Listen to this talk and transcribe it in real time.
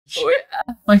Oh,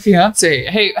 yeah. My fiance.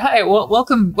 Hey, hi. Well,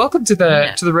 welcome to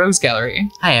the Rose Gallery.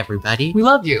 Hi, everybody. We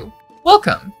love you.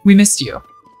 Welcome. We missed you.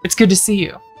 It's good to see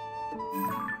you.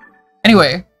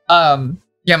 Anyway,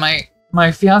 yeah,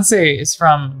 my fiance is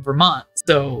from Vermont,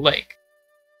 so like,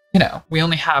 you know, we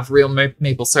only have real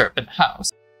maple syrup in the house.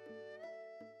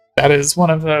 That is one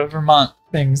of the Vermont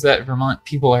things that Vermont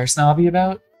people are snobby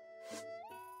about.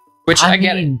 Which I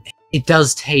get it. It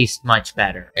does taste much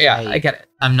better. Yeah, I get it.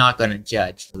 I'm not going to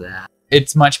judge for that.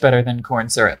 It's much better than corn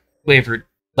syrup flavored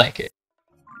like it.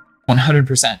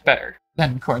 100% better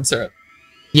than corn syrup.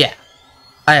 Yeah.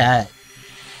 I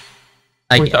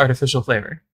with artificial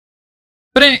flavor.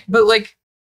 But like,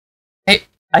 hey,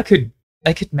 I could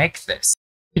make this.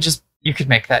 You could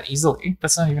make that easily.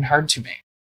 That's not even hard to make.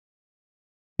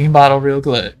 You can bottle real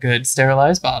good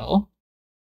sterilized bottle.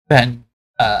 Then,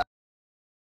 I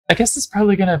guess it's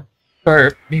probably gonna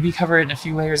burp. Maybe cover it in a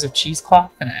few layers of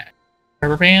cheesecloth and a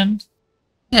rubber band.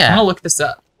 Yeah. I'm gonna look this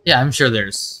up. Yeah, I'm sure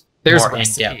there's more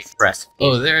in-depth recipe.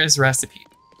 Oh, there is recipe.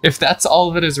 If that's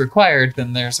all that is required,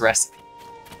 then there's recipe.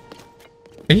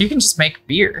 But you can just make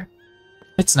beer.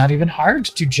 It's not even hard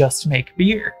to just make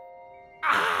beer.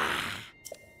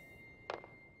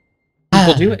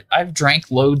 People do it. I've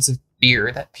drank loads of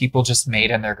beer that people just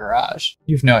made in their garage.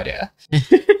 You've no idea.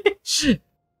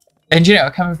 And you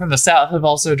know, coming from the South, I've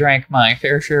also drank my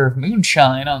fair share of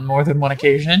moonshine on more than one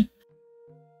occasion.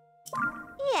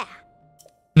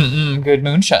 Yeah. Good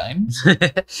moonshine.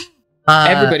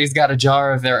 Everybody's got a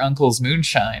jar of their uncle's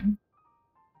moonshine.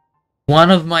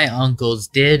 One of my uncles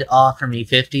did offer me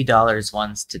 $50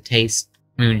 once to taste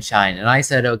moonshine, and I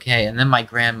said okay, and then my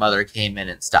grandmother came in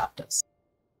and stopped us.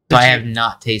 So I have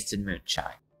not tasted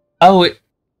moonshine. Oh, it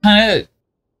kind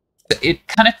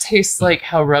of tastes like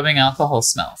how rubbing alcohol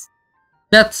smells.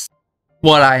 That's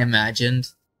what I imagined.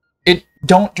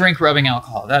 Don't drink rubbing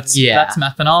alcohol. That's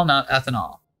methanol, not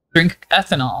ethanol. Drink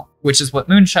ethanol, which is what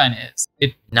moonshine is.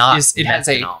 It has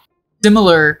a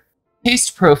similar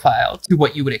taste profile to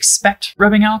what you would expect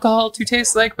rubbing alcohol to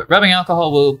taste like, but rubbing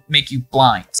alcohol will make you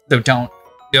blind. So don't.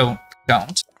 So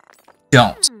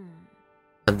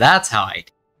that's how I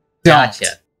don't.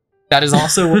 Gotcha. That is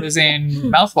also what is in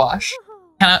mouthwash.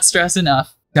 Cannot stress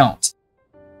enough. Don't.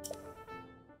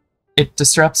 It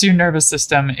disrupts your nervous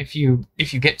system. If you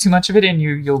get too much of it in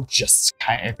you, you'll just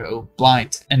kind of go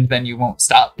blind, and then you won't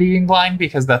stop being blind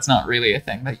because that's not really a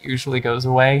thing that usually goes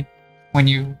away when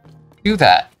you do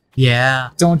that. Yeah.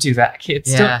 Don't do that,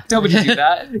 kids. Yeah. Don't do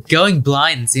that. Going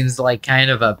blind seems like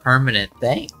kind of a permanent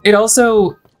thing. It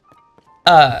also,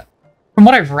 from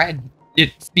what I've read,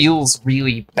 it feels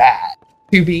really bad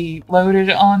to be loaded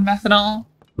on methanol.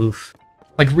 Oof.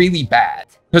 Like really bad.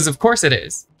 Because of course it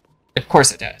is. Of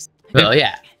course it does. Well,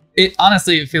 yeah. It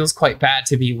honestly, it feels quite bad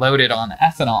to be loaded on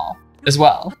ethanol as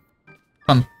well. If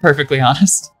I'm perfectly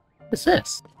honest. What's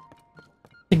this?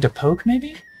 Thing to poke,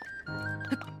 maybe?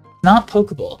 Not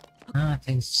pokeable. Oh, I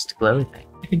think it's just a glowy thing.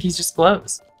 I think he just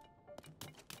glows.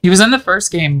 He was in the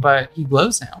first game, but he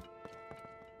glows now.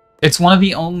 It's one of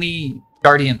the only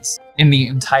Guardians in the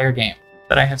entire game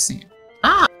that I have seen.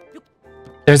 Ah!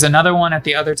 There's another one at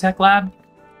the other tech lab.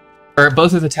 Or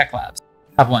both of the tech labs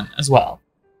have one as well.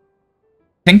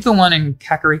 I think the one in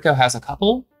Kakariko has a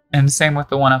couple, and same with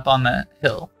the one up on the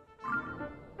hill.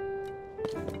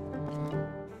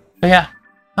 But yeah,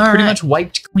 pretty much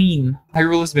wiped clean.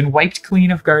 Hyrule has been wiped clean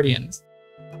of Guardians.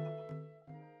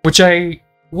 Which I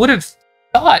would have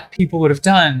thought people would have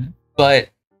done, but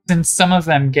since some of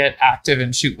them get active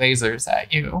and shoot lasers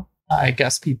at you, I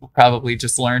guess people probably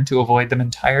just learn to avoid them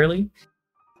entirely.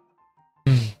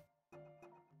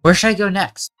 Where should I go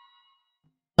next?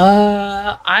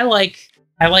 I like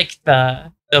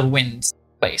the wind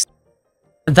place.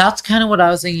 That's kind of what I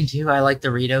was thinking too. I like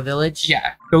the Rito village.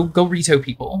 Yeah, go Rito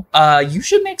people. You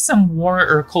should make some warm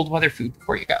or cold weather food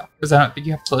before you go, because I don't think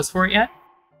you have clothes for it yet.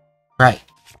 Right.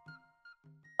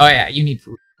 Oh yeah, you need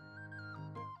food.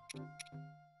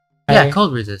 Yeah,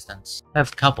 cold resistance. I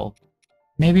have a couple.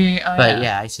 Maybe. But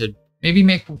yeah, I should maybe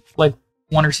make like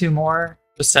 1 or 2 more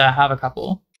just to have a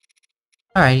couple.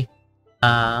 Alright.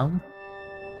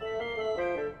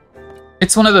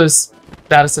 It's one of those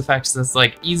status effects that's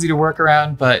like easy to work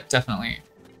around, but definitely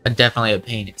a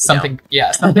pain. If something,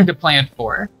 yeah, something to plan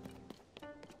for.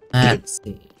 Let's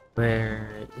see.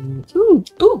 Where? Ooh.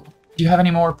 Do you have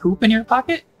any more poop in your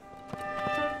pocket?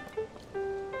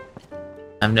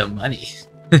 I have no money.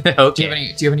 Okay. Do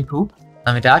you have any poop?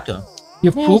 Let me talk to him.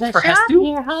 You have poop for Hestu?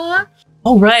 Here, huh?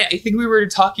 Oh right, I think we were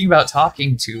talking about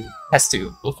talking to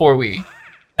Hestu before we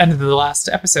ended the last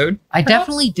episode. I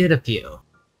definitely did a few.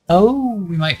 Oh,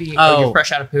 we might be. Oh. You're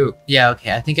fresh out of poop. Yeah,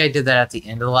 okay. I think I did that at the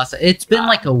end of the last. It's been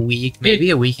like a week, maybe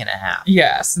a week and a half.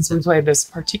 Yeah, since we played this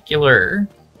particular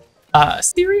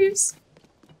series.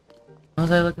 What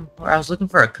was I looking for? I was looking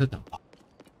for a cooking pot.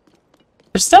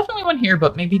 There's definitely one here,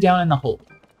 but maybe down in the hole.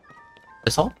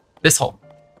 This hole? This hole.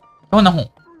 Go in the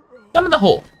hole. Come in the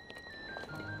hole.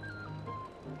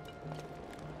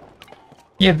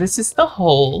 Yeah, this is the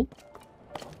hole.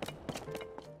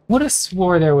 Would have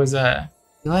swore there was a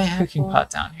Do I have cooking four? pot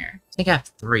down here. I think I have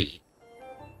 3.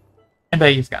 I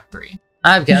bet you've got 3.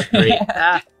 I've got 3.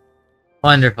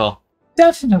 Wonderful.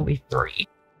 Definitely 3.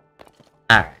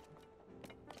 Alright.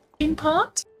 Cooking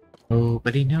pot?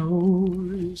 Nobody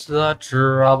knows the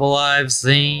trouble I've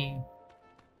seen.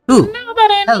 Ooh,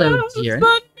 Nobody hello, knows dear.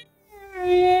 but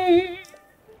me.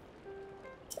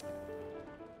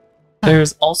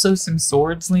 There's also some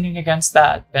swords leaning against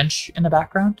that bench in the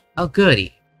background. oh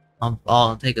goody.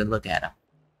 I'll take a look at them.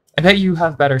 I bet you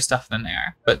have better stuff than they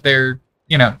are, but they're,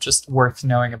 you know, just worth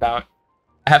knowing about.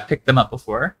 I have picked them up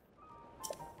before.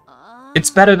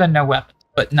 It's better than no weapon,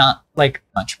 but not, like,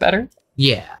 much better.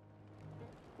 Yeah.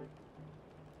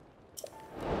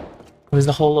 Was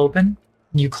the hole open?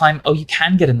 You climb. Oh, you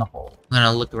can get in the hole. I'm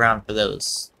gonna look around for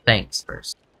those things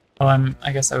first. Oh,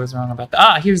 I guess I was wrong about that.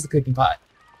 Ah, here's the cooking pot.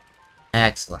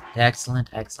 Excellent, excellent,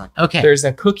 excellent. Okay. There's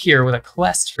a cook here with a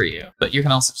quest for you, but you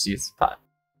can also just use the pot.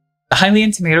 The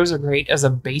Hylian tomatoes are great as a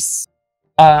base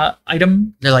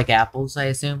item. They're like apples, I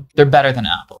assume. They're better than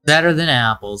apples. Better than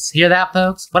apples. Hear that,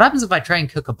 folks? What happens if I try and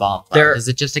cook a bonfire? They're- Does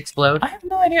it just explode? I have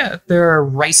no idea. They're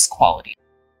rice quality.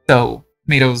 So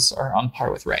tomatoes are on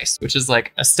par with rice, which is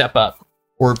like a step up,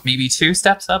 or maybe 2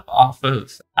 steps up off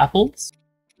of apples.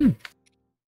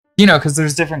 You know, because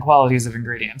there's different qualities of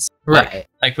ingredients. Right.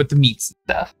 Like with the meats and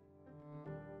stuff.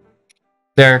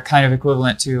 They're kind of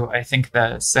equivalent to, I think,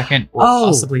 the second or Oh.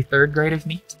 possibly third grade of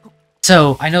meat.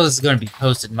 So, I know this is going to be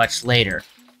posted much later,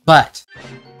 but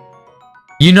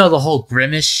you know the whole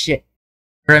Grimace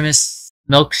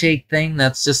milkshake thing?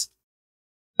 That's just,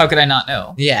 How could I not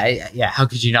know? yeah, how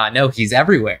could you not know? He's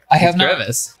everywhere. I have He's not-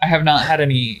 Grimace. I have not had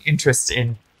any interest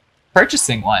in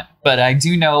purchasing one, but I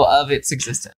do know of its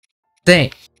existence.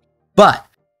 Thing. But,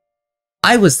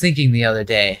 I was thinking the other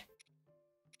day,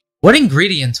 what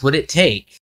ingredients would it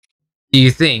take, do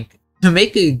you think, to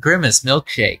make a Grimace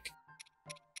milkshake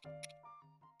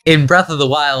in Breath of the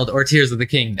Wild or Tears of the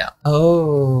Kingdom?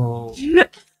 Oh.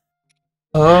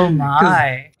 Oh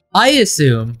my. I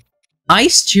assume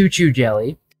ice choo-choo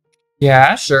jelly,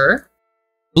 Yeah, sure.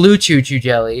 blue choo-choo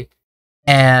jelly,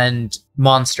 and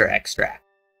monster extract.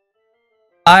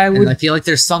 I And would I feel like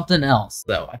there's something else,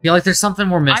 though. I feel like there's something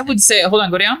we're missing. I would say, hold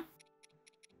on, go down.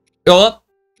 Go up.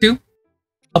 2.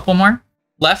 Up one more.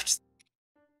 Left.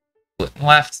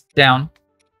 Left. Down.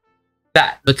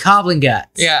 That. The Goblin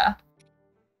Guts. Yeah.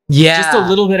 Yeah. Just a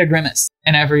little bit of Grimace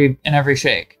in every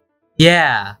shake.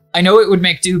 Yeah. I know it would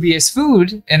make dubious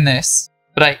food in this,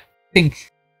 but I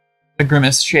think the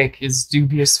Grimace shake is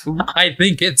dubious food. I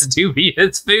think it's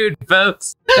dubious food,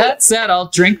 folks. That said, I'll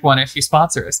drink one if you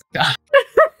sponsor us.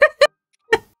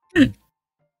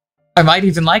 I might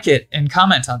even like it and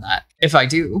comment on that if I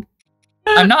do.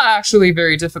 I'm not actually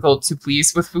very difficult to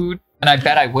please with food, and I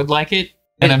bet I would like it,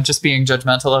 and I'm just being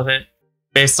judgmental of it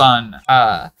based on,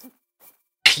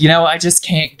 you know, I just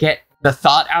can't get the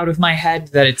thought out of my head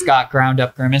that it's got ground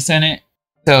up Grimace in it.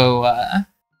 So,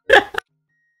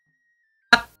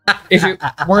 if it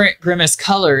weren't Grimace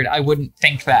colored, I wouldn't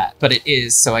think that, but it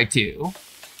is, so I do.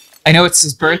 I know it's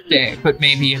his birthday, but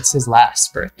maybe it's his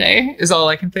last birthday, is all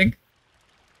I can think.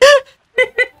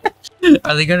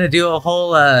 Are they gonna do a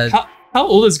whole? How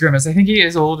old is Grimace? I think he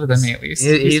is older than me, at least.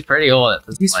 He's pretty old at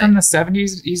this He's point. from the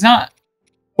 70s. He's not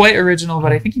quite original,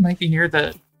 but I think he might be near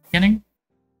the beginning.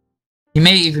 He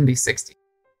may even be 60.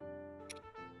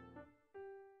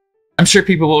 I'm sure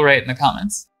people will write in the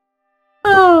comments.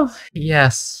 Oh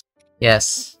yes,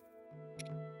 yes.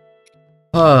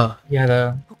 Oh, Yeah,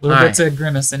 the little All bits of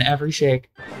Grimace in every shake.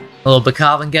 a little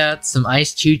Bokoblin Guts, some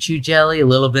ice choo-choo jelly, a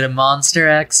little bit of monster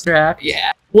extract.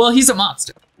 Yeah. Well, he's a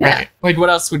monster. Yeah. Right? Like, what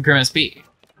else would Grimace be?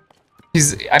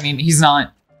 He's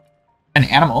not an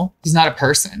animal. He's not a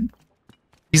person.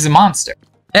 He's a monster.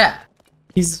 Yeah,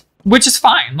 Which is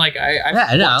fine. Like,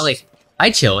 yeah. No, like I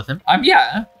chill with him.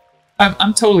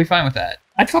 I'm totally fine with that.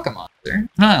 I'd fuck a monster. I'm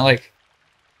not, like,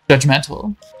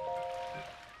 judgmental.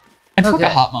 I'd fuck Okay. a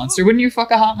hot monster. Wouldn't you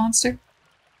fuck a hot monster?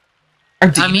 Are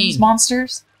demons mean-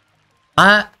 monsters?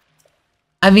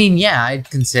 I mean, yeah, I'd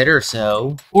consider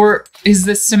so. Or is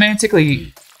this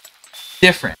semantically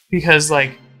different? Because,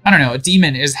 like, I don't know, a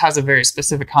demon has a very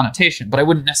specific connotation, but I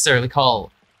wouldn't necessarily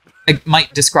I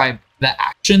might describe the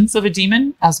actions of a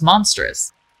demon as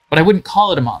monstrous, but I wouldn't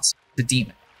call it a monster. It's a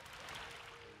demon.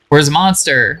 Whereas a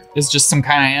monster is just some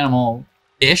kind of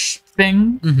animal-ish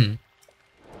thing. Mm-hmm.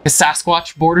 A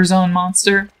Sasquatch border zone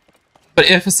monster. But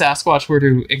if a Sasquatch were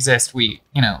to exist, we,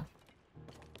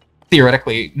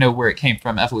 theoretically know where it came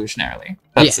from evolutionarily.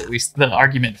 That's at least the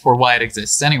argument for why it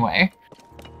exists anyway.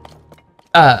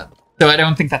 So I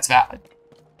don't think that's valid.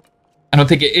 I don't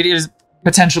think it is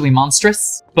potentially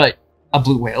monstrous, but a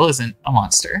blue whale isn't a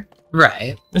monster.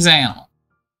 Right. It's an animal.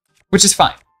 Which is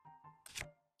fine.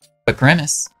 But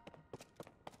Grimace.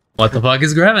 What the fuck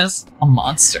is Grimace? A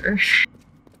monster.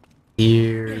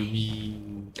 Hear me.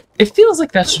 It feels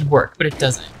like that should work, but it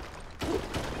doesn't.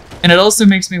 And it also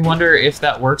makes me wonder if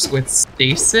that works with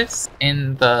stasis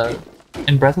in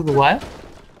Breath of the Wild.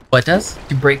 What does?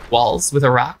 You break walls with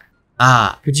a rock.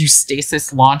 Ah. Could you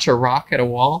stasis launch a rock at a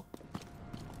wall?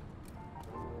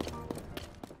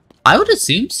 I would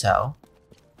assume so.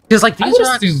 Because like I these would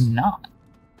rocks, assume not.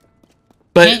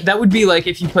 But Can't- that would be like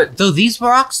if you put... though these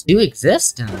rocks do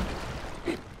exist in them.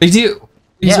 They do.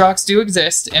 These Yeah. rocks do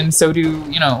exist, and so do,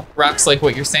 rocks like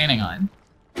what you're standing on.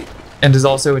 And is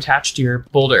also attached to your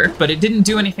boulder. But it didn't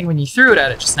do anything when you threw it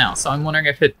at it just now, so I'm wondering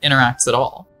if it interacts at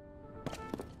all.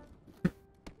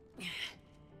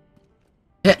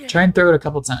 Yeah. Try and throw it a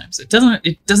couple times. It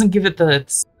doesn't give it the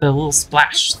little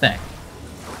splash thing.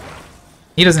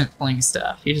 He doesn't fling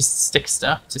stuff. He just sticks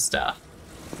stuff to stuff.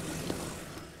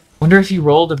 Wonder if you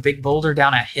rolled a big boulder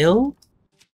down a hill?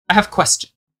 I have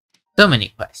questions. So many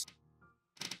questions.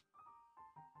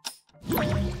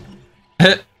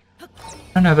 I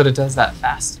don't know that it does that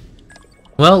fast.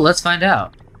 Well, let's find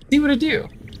out. See what it do.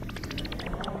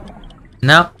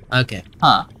 No? Okay.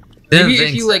 Huh. Didn't Maybe if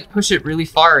think you so. like push it really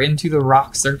far into the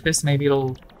rock surface, maybe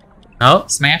it'll Oh,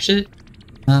 smash it.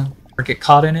 Or get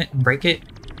caught in it and break it.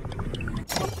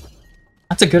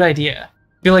 That's a good idea.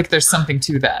 I feel like there's something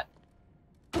to that.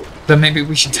 But maybe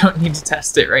we don't need to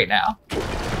test it right now.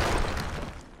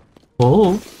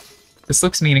 Oh, this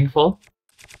looks meaningful.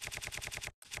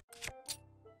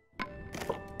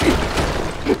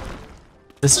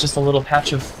 This just a little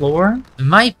patch of floor? it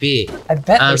might be. I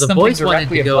bet there's The something boys wanted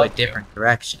directly to go a above you. different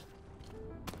direction.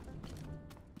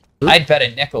 I'd bet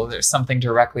a nickel there's something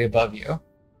directly above you.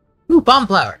 Ooh, bomb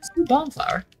flowers. Ooh,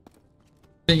 bonflower.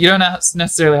 You don't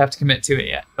necessarily have to commit to it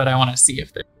yet, but I want to see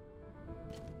if there.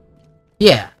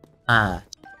 Yeah.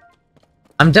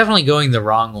 I'm definitely going the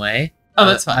wrong way. Oh,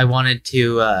 that's fine. I wanted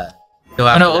to go Oh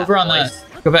out. no, over on the.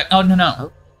 Go back. Oh no.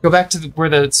 Oh. Go back to where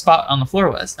the spot on the floor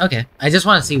was. Okay. I just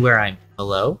want to see where I'm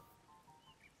below.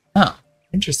 Oh,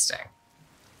 interesting.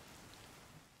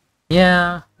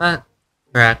 Yeah, that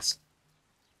tracks.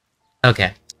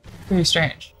 Okay. Very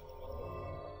strange.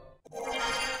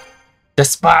 The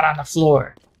spot on the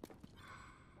floor.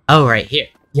 Oh, right here.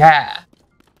 Yeah.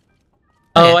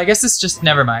 Okay. Oh, I guess it's just.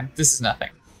 Never mind. This is nothing.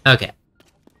 Okay.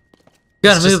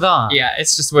 Gotta It's move just- on. Yeah,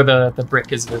 it's just where the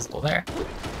brick is visible there.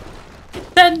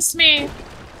 Sense me.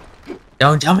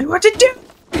 Don't tell me what to do.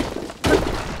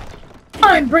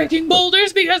 I'm breaking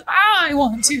boulders because I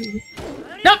want to,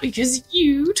 not because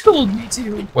you told me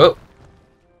to. Whoa.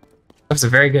 That was a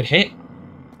very good hit.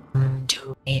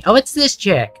 Oh, it's this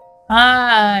chick.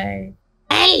 Hi.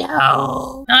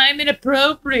 Hello. I'm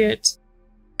inappropriate.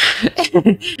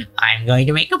 I'm going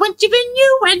to make a bunch of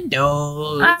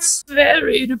innuendos. I'm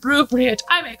very inappropriate.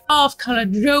 I make off-color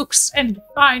jokes and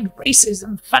find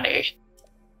racism funny.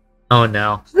 Oh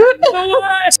no.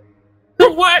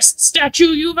 The worst statue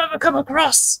you've ever come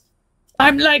across.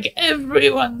 I'm like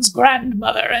everyone's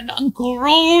grandmother and uncle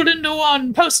rolled into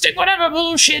one, posting whatever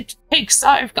bullshit takes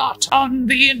I've got on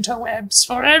the interwebs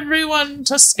for everyone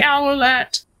to scowl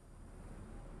at.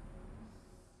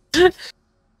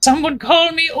 Some would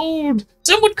call me old.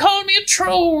 Some would call me a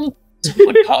troll. Some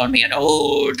would call me an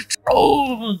old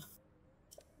troll.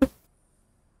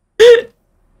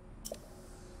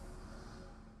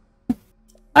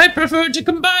 I prefer to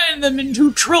combine them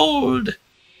into trolled.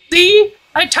 See?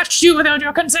 I touched you without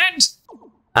your consent.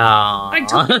 I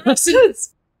took Oh. your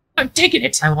essence. I've taken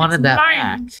it. I wanted It's that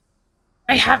mine. back.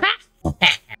 I have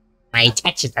it. My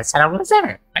touch is as subtle as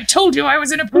ever. I told you I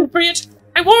was inappropriate.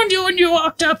 I warned you when you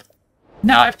walked up.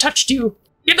 Now I've touched you.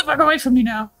 Get the fuck away from me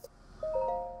now.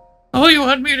 Oh, you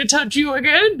want me to touch you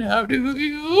again? Now do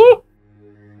you?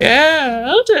 Yeah,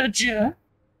 I'll touch you.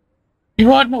 You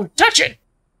want more touching?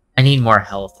 I need more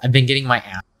health. I've been getting my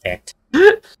ass kicked.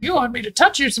 You want me to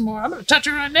touch you some more? I'm gonna touch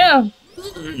you right now.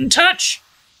 Touch.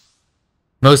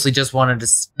 Mostly just wanted to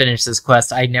finish this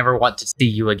quest. I never want to see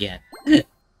you again.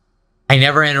 I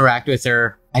never interact with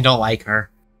her. I don't like her.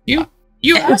 You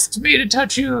You asked me to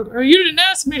touch you, or you didn't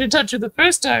ask me to touch you the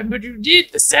first time, but you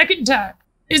did the second time.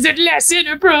 Is it less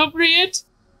inappropriate?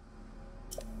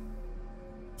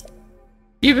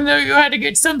 Even though you had to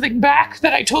get something back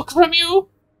that I took from you?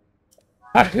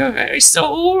 Out of your very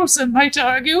soul, some might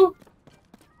argue.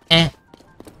 I'm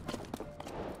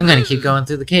gonna keep going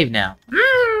through the cave now.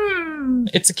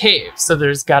 It's a cave, so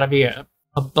there's gotta be a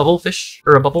bubble fish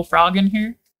or a bubble frog in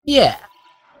here. Yeah.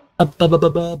 A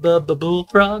bubble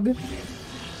frog.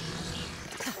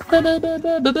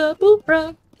 Bubble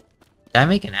frog. Did I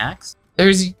make an axe?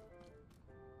 I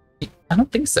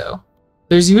don't think so.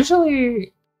 There's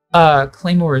usually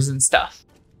claymores and stuff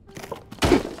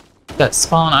that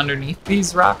spawn underneath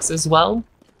these rocks as well.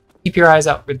 Keep your eyes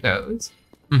out for those.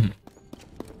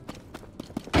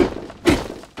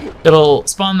 It'll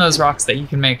spawn those rocks that you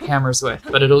can make hammers with,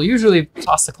 but it'll usually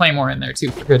toss a claymore in there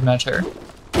too for good measure.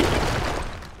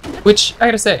 Which, I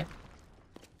gotta say,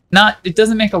 it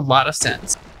doesn't make a lot of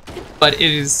sense, but it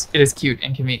is cute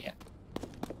and convenient.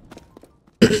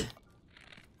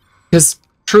 Because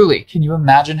truly, can you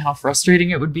imagine how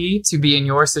frustrating it would be to be in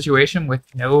your situation with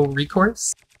no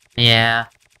recourse? Yeah.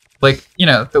 Like, you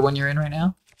know, the one you're in right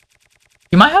now?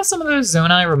 You might have some of those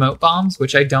Zonai remote bombs,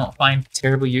 which I don't find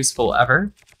terribly useful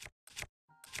ever.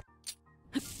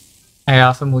 I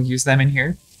often will use them in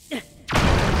here.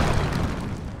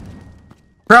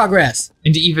 Progress!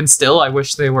 And even still, I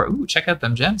wish they were... Ooh, check out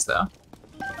them gems, though.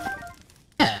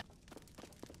 Yeah.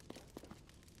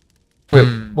 Wait,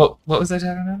 what was I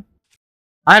talking about?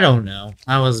 I don't know.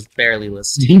 I was barely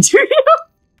listening to you.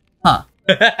 Huh.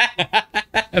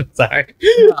 I'm sorry.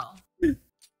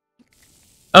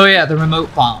 Oh yeah, the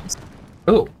remote bombs.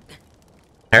 Oh.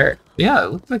 Hurt. Yeah,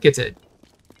 it looked like it did.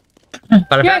 But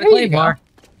I found a claymore.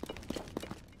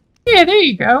 Yeah, there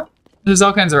you go. There's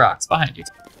all kinds of rocks behind you.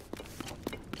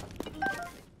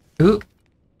 Ooh.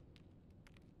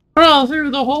 Crawl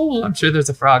through the hole. I'm sure there's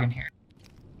a frog in here.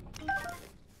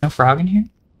 No frog in here?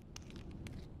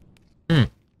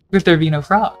 If there be no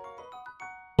frog.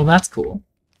 Well, that's cool.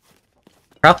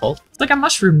 Truffle. It's like a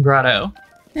mushroom grotto.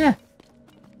 Yeah.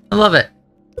 I love it.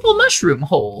 Little mushroom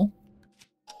hole.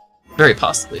 Very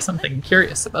possibly something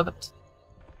curious about it.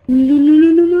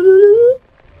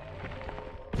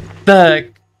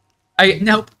 The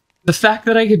fact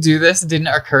that I could do this didn't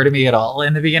occur to me at all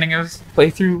in the beginning of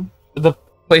the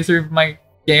playthrough of my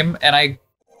game, and I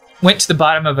went to the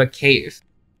bottom of a cave.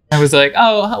 I was like,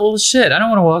 oh, well, shit, I don't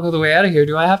want to walk all the way out of here.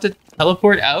 Do I have to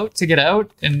teleport out to get out?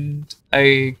 And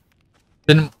I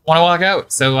didn't want to walk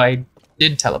out, so I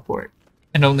did teleport.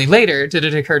 And only later did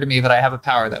it occur to me that I have a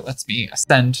power that lets me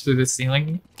ascend through the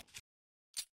ceiling.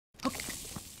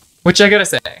 Which I gotta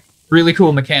say, really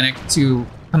cool mechanic to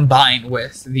combine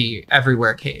with the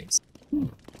everywhere caves.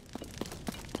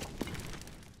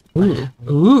 Ooh.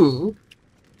 Ooh.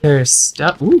 There's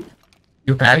stuff. Ooh.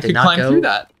 I could climb through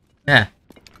that. Yeah.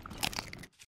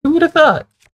 Who would have thought?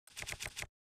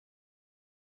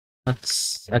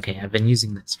 Okay, I've been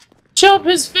using this. Chop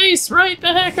his face right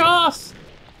the heck off!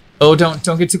 Oh, don't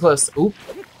get too close. Ooh.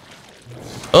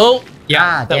 Oh,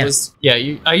 yeah, that was... Yeah,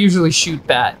 I usually shoot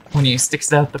that when he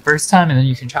sticks it out the first time, and then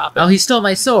you can chop it. Oh, he stole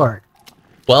my sword.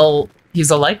 Well,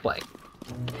 he's a like.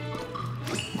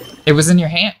 It was in your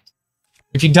hand.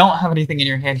 If you don't have anything in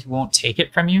your hand, he won't take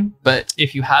it from you, but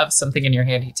if you have something in your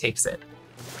hand, he takes it.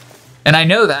 And I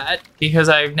know that because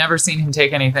I've never seen him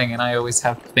take anything, and I always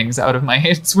have things out of my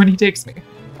hands when he takes me.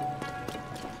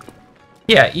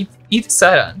 Yeah, eat the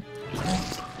Sidon.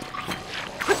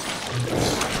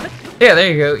 Yeah,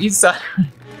 there you go. Eat Sidon.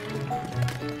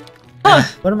 Huh.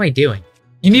 What am I doing?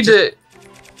 You need to...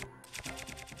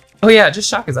 Oh yeah, just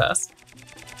shock his ass.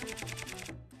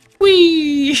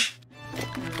 Whee!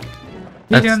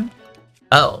 What are you doing?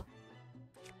 Oh.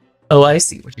 Oh, I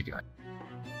see what you're doing.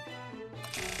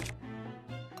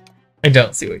 I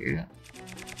don't see what you're doing.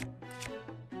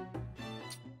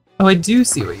 Oh, I do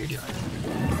see what you're doing.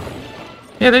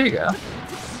 Yeah, there you go.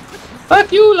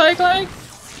 Fuck you, like. I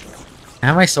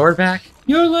have my sword back?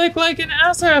 You're like an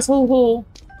asshole.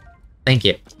 Thank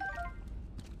you.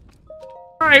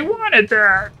 I wanted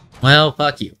that. Well,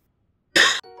 fuck you.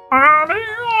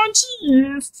 Oh,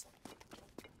 jeez.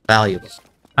 Valuable.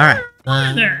 Alright.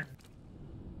 I'm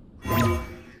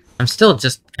still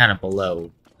just kind of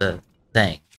below the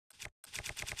thing.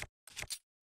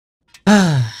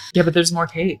 Yeah, but there's more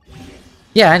cave.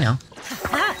 Yeah, I know.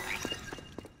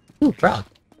 Ooh, frog.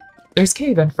 There's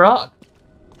cave and frog.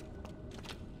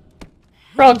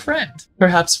 Frog friend.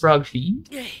 Perhaps frog fiend?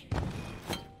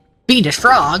 Fiendish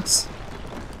frogs?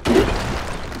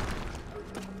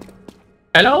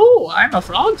 Hello, I'm a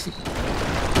frog fiend.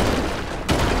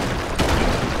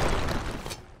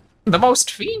 The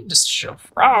most fiendish of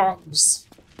frogs.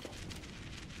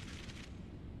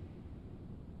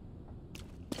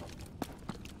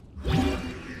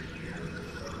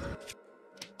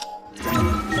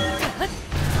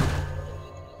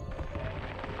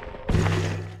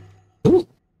 Ooh.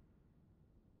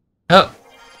 Oh.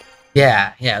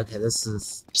 Yeah, okay, this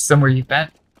is... Somewhere you've been.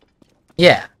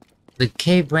 Yeah. The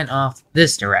cave went off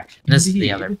this direction. This is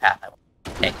the other path I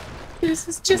went. Hey. This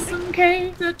is just some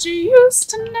cave that you used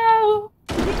to know.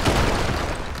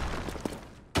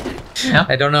 No?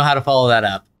 I don't know how to follow that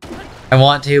up. I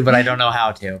want to, but I don't know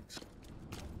how to.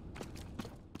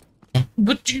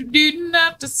 But you didn't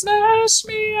have to smash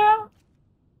me out.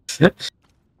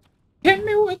 Hit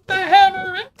me with the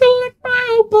hammer and collect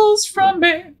my opals from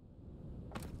me.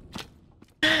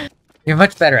 You're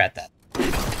much better at that.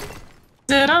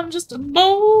 Said I'm just a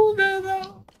boulder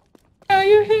though. Now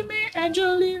you hit me and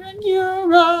you're leaving,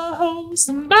 you're a hoe.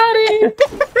 Somebody.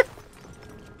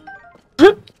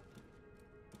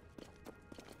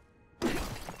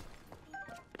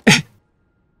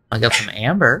 I got some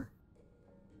amber.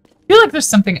 I feel like there's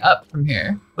something up from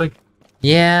here. Like,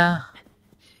 Yeah.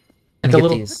 like Get a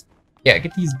little. these. Yeah,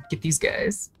 get these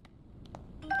guys.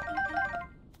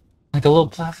 Like a little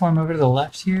platform over to the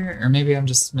left here, or maybe I'm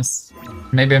just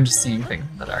maybe I'm just seeing things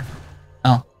in the dark.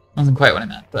 Oh, wasn't quite what I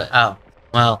meant, but Oh,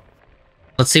 well.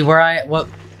 Let's see where I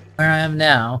am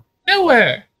now.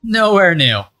 nowhere. Nowhere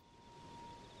new.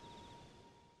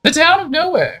 The town of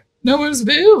nowhere.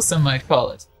 Nowheresville, some might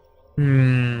call it.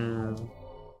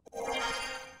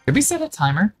 Did we set a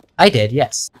timer? I did,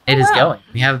 yes. It is wow. going.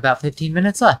 We have about 15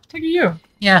 minutes left. Look at you.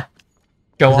 Yeah.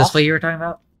 Go Is off. this what you were talking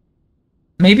about?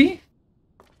 Maybe?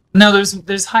 No,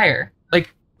 there's higher.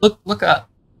 Like, look up.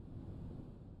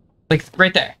 Like,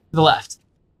 right there, to the left.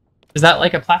 Is that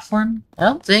like a platform? I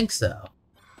don't think so.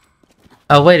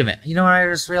 Oh, wait a minute. You know what I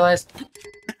just realized?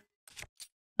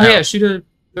 Oh No. yeah, shoot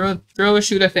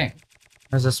a thing.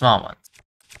 There's a small one.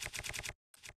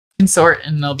 You can sort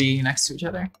and they'll be next to each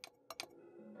other.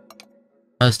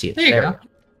 Most of you. There you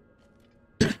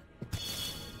go.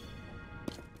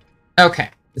 Okay,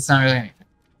 it's not really anything.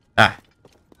 Alright.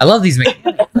 I love these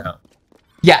mechanics, though.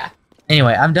 Yeah.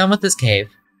 Anyway, I'm done with this cave.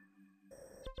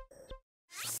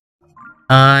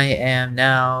 I am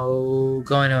now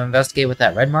going to investigate what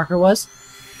that red marker was.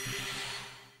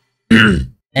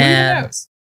 And knows?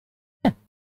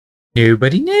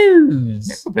 nobody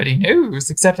knows. Nobody knows,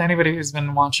 except anybody who's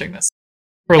been watching this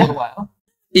for a little while.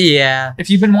 Yeah. If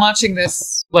you've been watching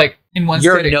this, like, in one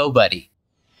You're sitting... nobody.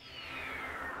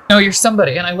 No, you're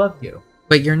somebody, and I love you.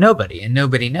 But you're nobody, and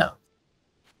nobody knows.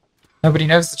 Nobody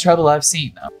knows the trouble I've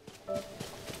seen, though.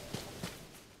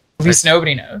 At least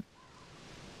nobody knows.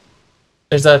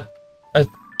 There's a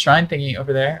shrine thingy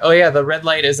over there. Oh yeah, the red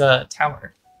light is a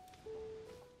tower.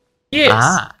 Yes.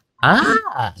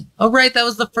 Ah. Oh, right, that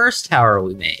was the first tower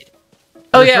we made.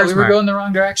 Oh The yeah, first we were mark. going the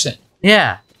wrong direction.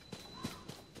 Yeah.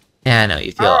 Yeah, I know,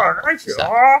 you feel... I feel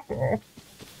awful.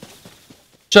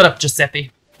 Shut up,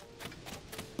 Giuseppe.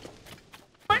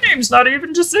 My name's not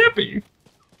even Giuseppe.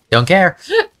 Don't care.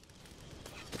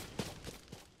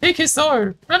 Take his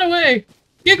sword. Run away.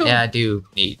 Giggle. Yeah, I do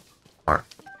need more.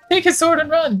 Take his sword and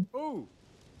run. Ooh.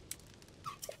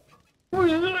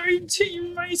 I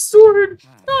take my sword.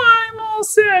 I'm all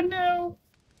sad now.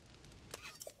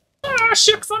 Ah,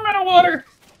 shucks, I'm out of water.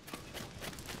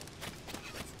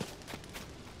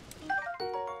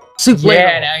 Soup Yeah,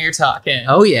 ladle. now you're talking.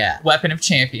 Oh, yeah. Weapon of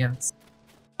champions.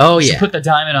 Oh, You should yeah. put the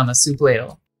diamond on the soup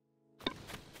ladle.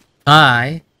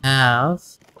 I have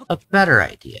a better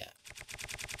idea.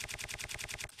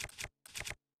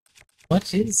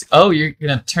 What is... Oh, you're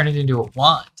gonna turn it into a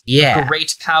wand. Yeah.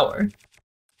 Great power.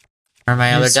 Or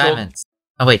my You other still- diamonds.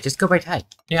 Oh, wait, just go right height.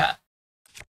 Yeah.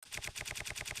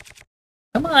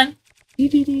 Come on.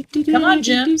 Come on,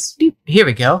 gems. Here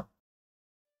we go.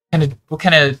 What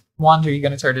kind of wand are you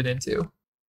gonna turn it into?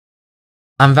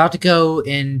 I'm about to go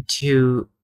into...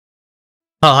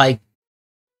 Well,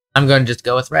 I'm going to just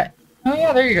go with red. Oh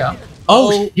yeah, there you go.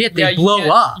 Oh, shit, they yeah, you blow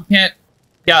can't- up. You can't...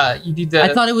 Yeah, you need to...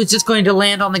 I thought it was just going to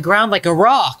land on the ground like a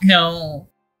rock. No.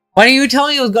 Why didn't you tell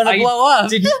me it was going to I blow up?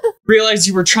 Didn't realize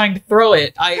you were trying to throw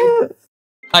it.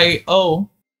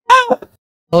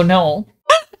 Oh no.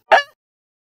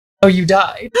 Oh, you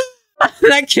died.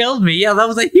 That killed me. Yeah, that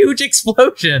was a huge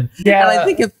explosion. Yeah. And I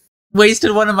think it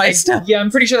wasted one of my stuff. Yeah, I'm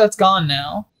pretty sure that's gone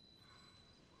now.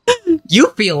 You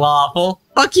feel awful.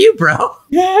 Fuck you, bro.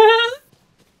 Yeah.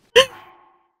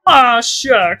 Ah,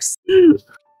 shucks.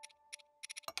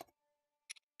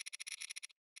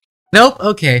 Nope,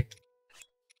 okay.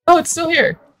 Oh, it's still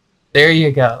here. There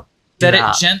you go. Set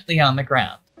Yeah. it gently on the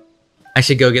ground. I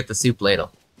should go get the soup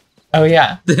ladle. Oh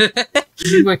yeah,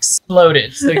 you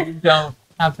exploded, so you don't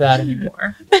have that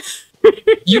anymore.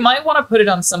 You might want to put it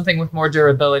on something with more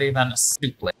durability than a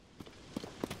soup plate.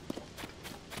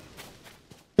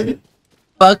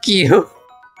 Fuck you.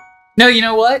 No, you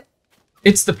know what?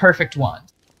 It's the perfect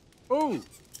wand. Ooh.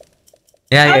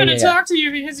 Yeah, I'm yeah, gonna yeah. talk to you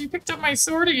because you picked up my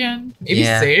sword again. Maybe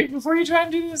Yeah. save before you try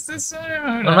and do this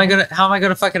time. How am I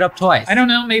gonna fuck it up twice? I don't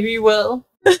know. Maybe you will.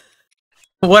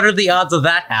 What are the odds of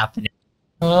that happening?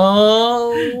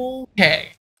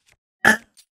 Okay. Did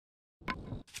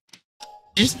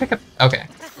you just pick up? Okay.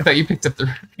 I thought you picked up the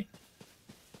ruby.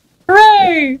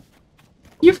 Hooray!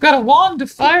 You've got a wand to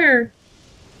fire.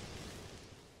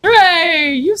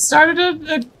 Hooray! You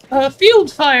started a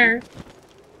field fire.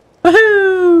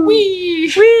 Woohoo!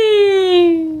 Whee!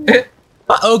 Whee!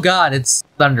 Oh god, it's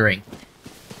thundering.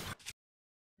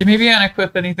 Maybe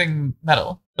unequip anything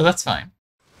metal. Oh, that's fine.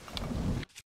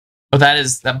 Oh,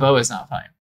 that bow is not fine.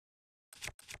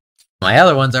 My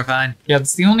other ones are fine. Yeah,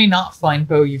 it's the only not fine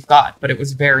bow you've got, but it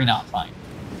was very not fine.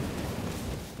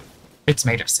 It's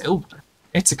made of silver.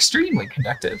 It's extremely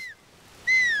conductive.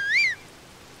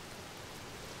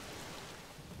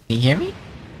 Can you hear me?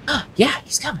 Yeah,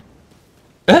 he's coming.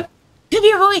 Come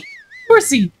here, boy.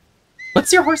 Horsey!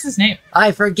 What's your horse's name?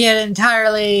 I forget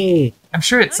entirely. I'm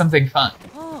sure it's something fun.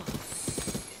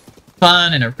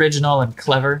 Fun and original and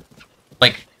clever.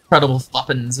 Like Credible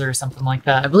Fluppins or something like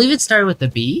I that. believe it started with the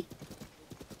B.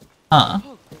 Huh.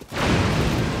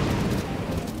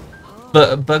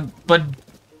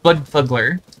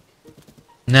 Budfugler.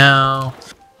 No.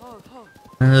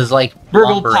 It was like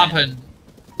Burgle blubbering. Poppin.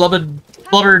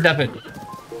 Blubber Deppin.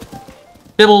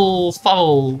 Dibble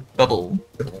Fubble Bubble.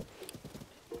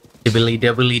 Dibbly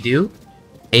dibbly doo.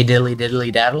 Hey diddly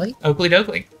diddly daddly. Oakley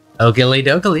Dokley. Okily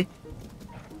dokily.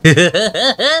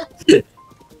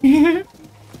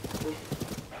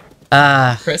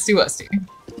 Crusty Westy.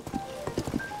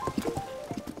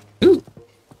 Ooh.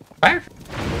 Fire.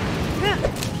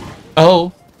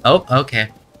 Oh. Oh, okay.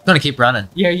 I'm gonna keep running.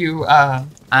 Yeah, you, I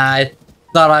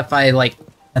thought I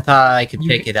thought I could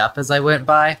pick it up as I went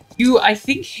by. you, I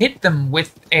think, hit them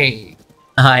with I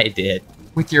did.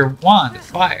 with your wand of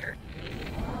fire.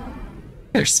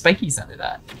 There's spikies under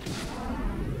that.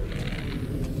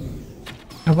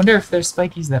 I wonder if there's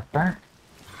spikies that burn.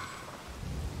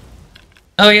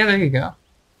 Oh yeah, there you go.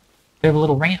 They have a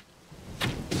little ramp.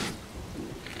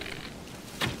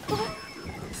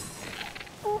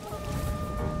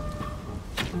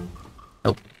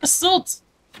 Nope. Assault!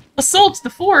 Assault the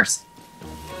force!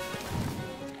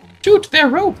 Shoot their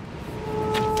rope!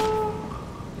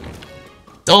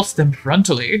 Assault them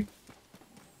frontally.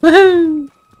 Woohoo!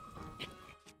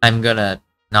 I'm gonna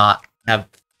not have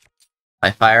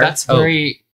my fire. That's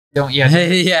very... Don't, yeah,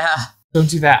 yeah. don't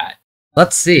do that.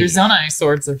 Let's see. Your Zonai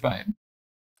swords are fine.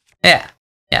 Yeah.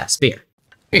 Yeah, spear.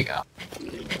 Here you go.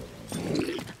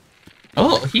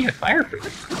 Oh, he had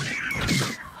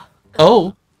fireproof.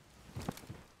 Oh.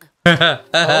 Oh.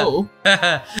 Oh.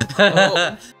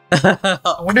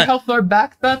 I wonder how far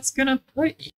back that's gonna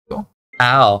put you.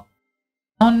 Ow.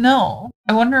 Oh no.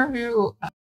 I wonder if you...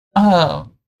 I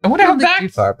wonder how back too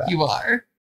far back. you are.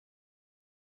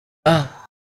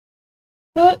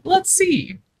 But let's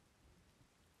see.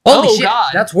 Holy Oh, shit,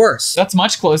 God. that's worse. That's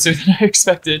much closer than I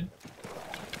expected.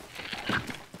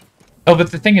 Oh,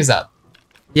 but the thing is up.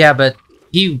 Yeah, but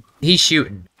he's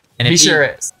shooting. And He if sure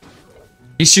is.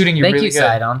 He's shooting you Thank really you, good.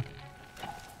 Sidon.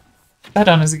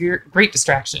 Sidon is a great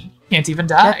distraction. Can't even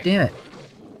God die. damn it.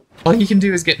 All he can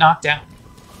do is get knocked down.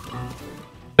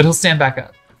 But he'll stand back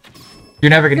up. You're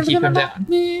never gonna keep him down.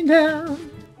 Me down.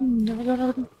 Never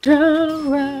gonna turn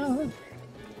around.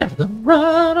 Never gonna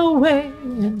run away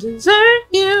and desert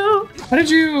you. How did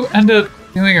you end up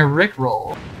doing a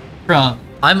Rickroll from...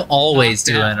 I'm always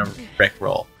Knocked doing down. a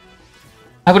Rickroll.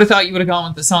 I would have thought you would have gone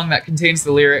with the song that contains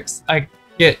the lyrics, I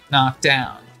get knocked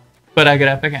down, but I get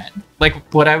up again. Like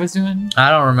what I was doing. I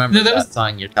don't remember No, that that was-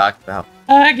 song you're talking about.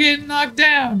 I get knocked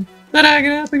down, but I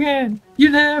get up again.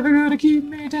 You're never gonna keep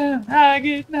me down. I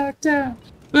get knocked down,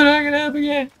 but I get up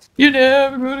again. You're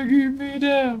never gonna keep me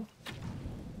down.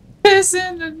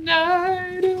 Pissing the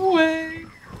night away.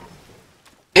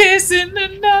 Pissing the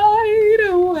night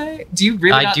away. Do you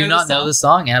really I do not know song? the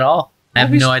song at all. I have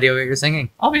I'll be no sh- idea what you're singing.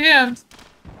 I'll be damned.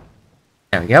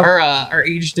 There we go. Our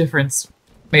age difference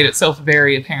made itself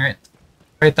very apparent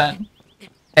right then.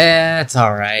 It's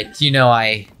alright. You know,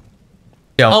 I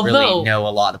don't really Although- know a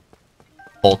lot of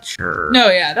culture. No,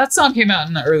 yeah, that song came out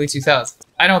in the early 2000s.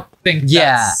 I don't think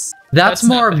Yeah, that's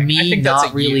not more a thing. I me think that's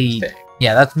not a you really. thing.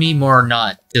 Yeah, that's me more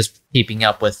not just keeping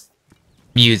up with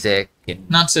music. And,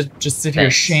 Not to just sit here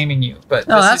Thanks. shaming you, but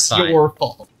No, this that's is fine. your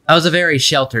fault. I was a very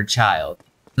sheltered child.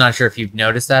 Not sure if you've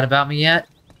noticed that about me yet.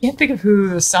 Can't think of who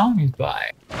the song is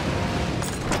by.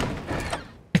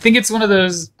 I think it's one of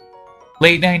those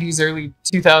late 90s, early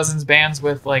 2000s bands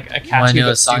with like a catchy I know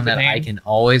but a song stupid that name. I can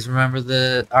always remember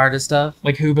the artist of.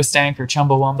 Like Hoobastank or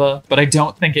Chumbawamba, but I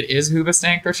don't think it is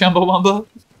Hoobastank or Chumbawamba.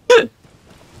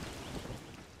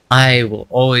 I will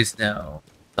always know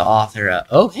the author of.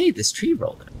 Oh, hey, this tree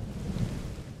rolled in.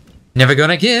 Never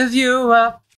gonna give you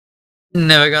up.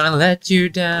 Never gonna let you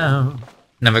down.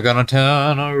 Never gonna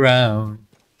turn around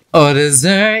or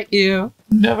desert you.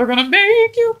 Never gonna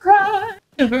make you cry.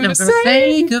 Never gonna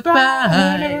say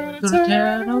goodbye. Never gonna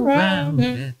turn around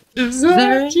and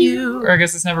desert you. Or I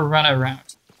guess it's never run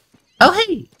around. Oh,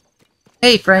 hey.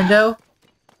 Hey, friendo.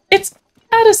 It's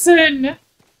Addison.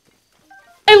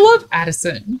 I love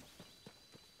Addison.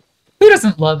 Who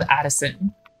doesn't love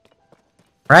Addison?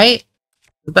 Right?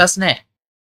 The best name.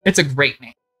 It's a great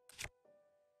name.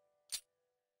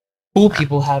 Cool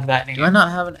people have that name. Do I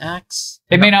not have an axe?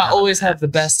 They may not always have the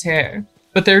best hair,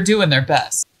 but they're doing their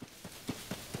best.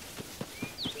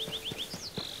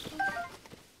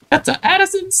 That's an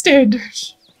Addison standard.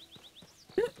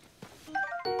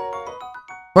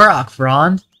 Korok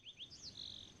Frond.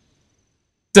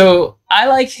 So I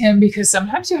like him because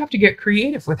sometimes you have to get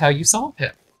creative with how you solve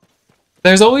him.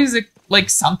 There's always like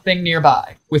something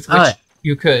nearby with which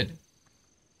you could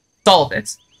solve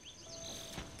it.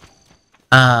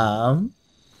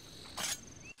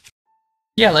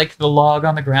 Yeah, like the log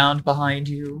on the ground behind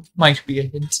you might be a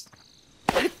hint.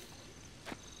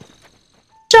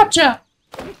 Chop chop!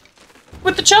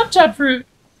 With the chop chop fruit!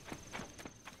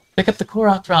 Pick up the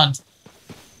Korok Frond.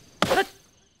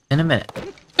 In a minute.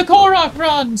 The Korok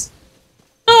Frond!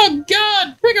 Oh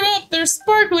god! Pick them up! They're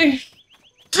sparkly!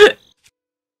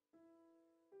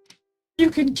 You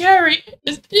can carry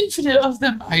an infinite of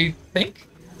them, I think.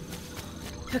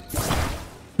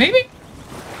 Maybe?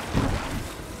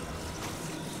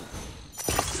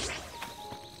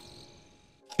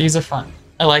 These are fun.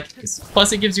 I like these.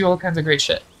 Plus, it gives you all kinds of great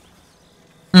shit.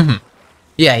 Mm-hmm.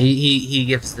 Yeah, he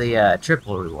gives the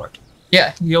triple reward.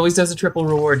 Yeah, he always does a triple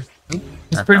reward.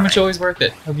 It's pretty much always worth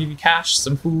it. He'll give you cash,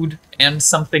 some food, and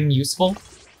something useful.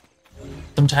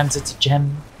 Sometimes it's a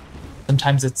gem.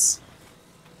 Sometimes it's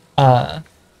a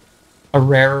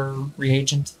rarer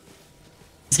reagent.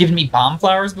 He's given me bomb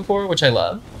flowers before, which I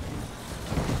love.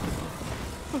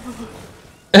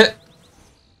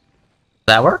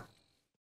 That work?